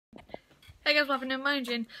Hey guys, welcome to my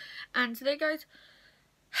engine, and today guys,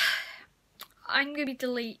 I'm going to be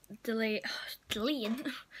delaying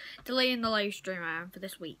the live stream I am for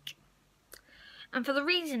this week. And for the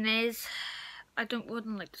reason is,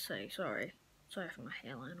 wouldn't like to say, sorry for my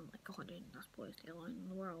hairline. Oh my god, dude, that's the worst hairline in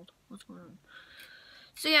the world. What's going on?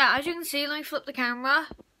 So yeah, as you can see, let me flip the camera.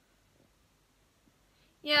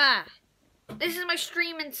 Yeah, this is my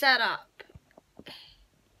streaming setup.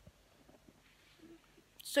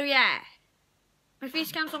 So yeah, my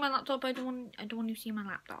face cam's on my laptop. I don't want you to see my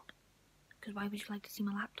laptop. Because why would you like to see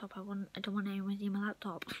my laptop? I don't want anyone to see my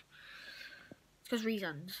laptop. It's because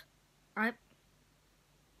reasons, right?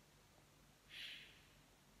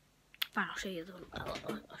 Fine, I'll show you. I'll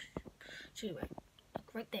show you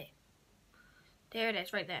right there. There it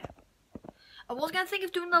is, right there. I was gonna think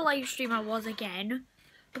of doing the live stream. I was again,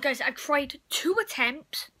 but guys, I tried 2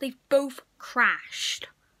 attempts. They both crashed,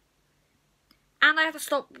 and I had to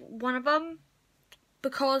stop one of them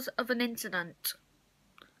because of an incident.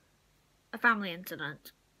 A family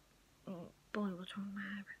incident. Oh, boy, what's wrong with my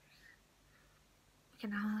eyebrows? Okay,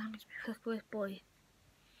 now let me look with boy.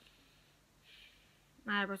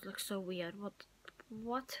 My eyebrows look so weird. What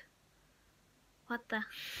the?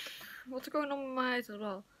 What's going on with my eyes as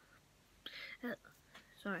well?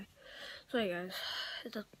 Sorry guys.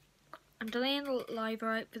 I'm delaying the live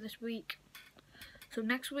right for this week. So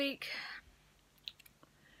next week,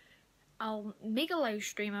 I'll make a live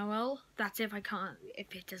stream, I will. That's if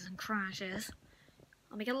it doesn't crash.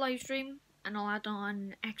 I'll make a live stream and I'll add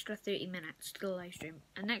on extra 30 minutes to the live stream.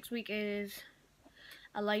 And next week is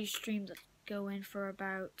a live stream that's going for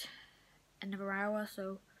about another hour,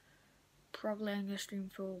 so probably I'm going to stream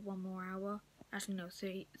for 1 more hour. Actually no,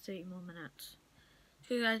 30 more minutes.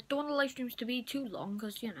 So I don't want the live streams to be too long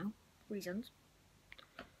because, you know, reasons.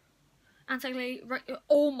 And secondly, right,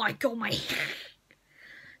 oh my god, my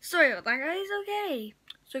sorry about that, guys. Okay.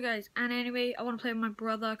 So guys, and anyway, I want to play with my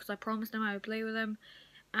brother because I promised him I would play with him,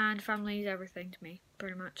 and family is everything to me,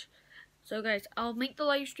 pretty much. So guys, I'll make the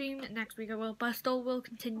live stream next week. I will, but I still will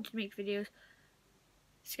continue to make videos.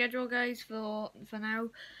 Schedule, guys, for now.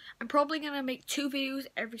 I'm probably gonna make 2 videos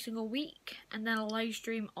every single week, and then a live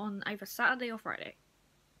stream on either Saturday or Friday.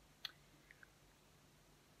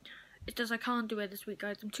 It's just I can't do it this week,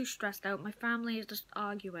 guys. I'm too stressed out. My family is just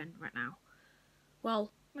arguing right now.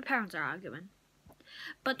 Well, my parents are arguing,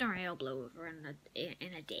 but don't worry, I'll blow over in a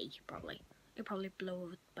day, probably. It'll probably blow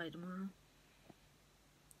over by tomorrow.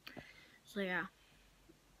 So yeah,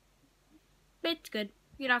 but it's good.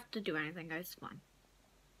 You don't have to do anything, guys. It's fine.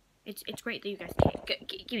 It's great that you guys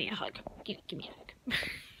give me a hug. Give me a hug.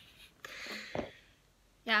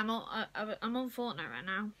 Yeah, I'm on Fortnite right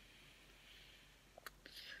now.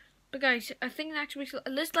 But guys, I think next week's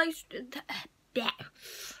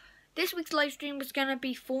this week's live stream was gonna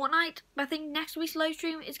be Fortnite, but I think next week's live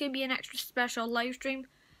stream is gonna be an extra special live stream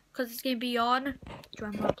because it's gonna be on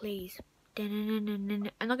drum roll, please. I'm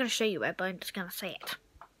not gonna show you it, but I'm just gonna say it.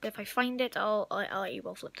 But if I find it, I'll let you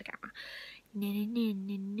all flip the camera. Dun dun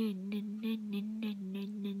dun dun dun dun dun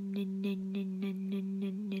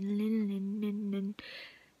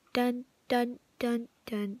dun dun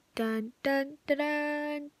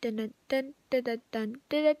dun dun dun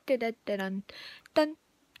dun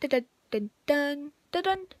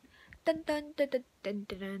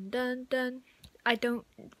dun dun dun. I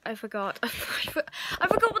forgot. I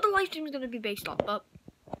forgot what the live stream is going to be based on, but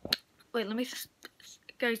wait, let me just,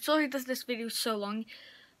 guys, sorry this video is so long,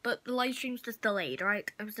 but the live stream's just delayed,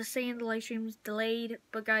 right? I was just saying the live stream's delayed,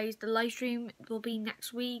 but guys, the live stream will be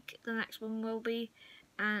next week, the next one will be,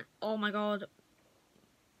 and oh my god.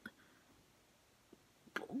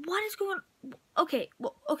 What is going on? Okay,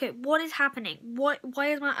 what is happening? Why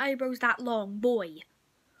is my eyebrows that long, boy?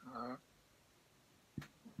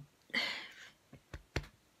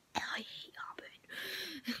 I hate Auburn.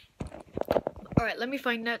 Alright, let me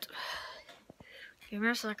find it. Give me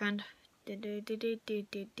a second. Wait,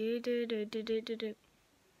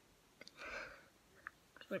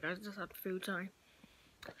 I just had food, sorry.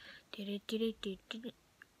 Still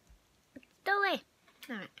away.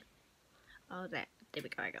 Alright. Oh, there we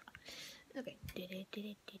go, I got it. Okay.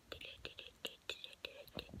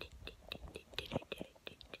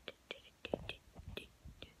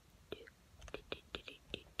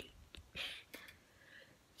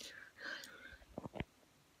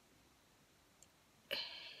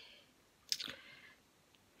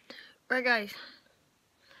 Right, guys.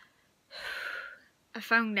 I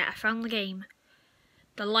found it. I found the game.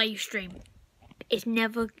 The live stream. It's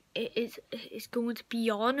going to be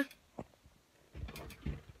on.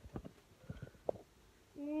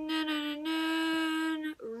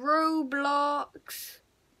 Roblox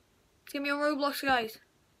It's going to be on Roblox, guys.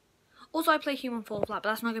 Also, I play Human Fall Flat, but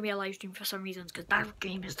that's not going to be a live stream for some reasons, because that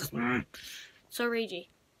game is just so ragey.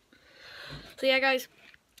 So yeah, guys,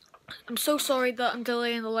 I'm so sorry that I'm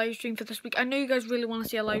delaying the live stream for this week. I know you guys really want to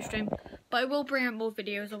see a live stream, but I will bring out more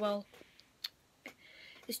videos. I will.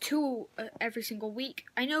 It's 2 every single week.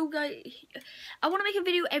 I know, guys, I want to make a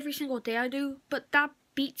video every single day I do, but that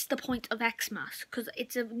beats the point of Xmas, because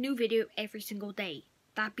it's a new video every single day.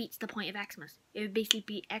 That beats the point of Xmas. It would basically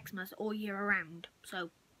be Xmas all year around, so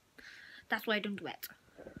that's why I don't do it.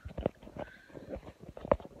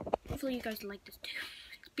 Hopefully you guys like this too.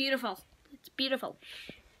 It's beautiful. It's beautiful.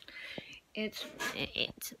 It's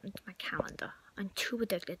my calendar. I'm too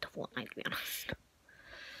addicted to Fortnite, to be honest.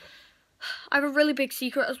 I have a really big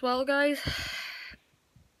secret as well, guys.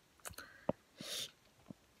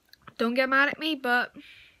 Don't get mad at me, but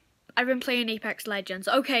I've been playing Apex Legends.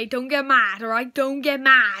 Okay, don't get mad, alright? Don't get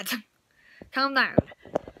mad. Calm down.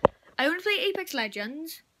 I only play Apex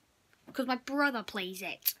Legends because my brother plays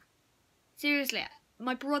it. Seriously,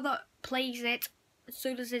 my brother plays it,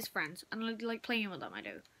 so does his friends. And I like playing with them, I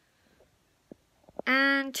do.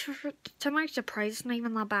 And to my surprise, it's not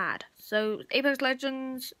even that bad. So, Apex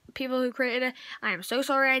Legends, people who created it, I am so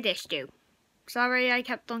sorry I dissed you. Sorry I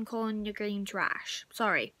kept on calling your game trash.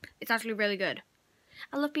 Sorry. It's actually really good.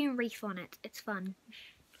 I love being Wraith on it. It's fun.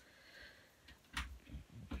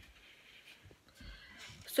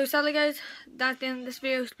 So sadly, guys, that's the end of this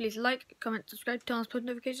video. So please like, comment, subscribe, turn on post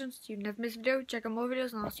notifications so you never miss a video. Check out more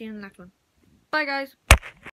videos and I'll see you in the next one. Bye, guys.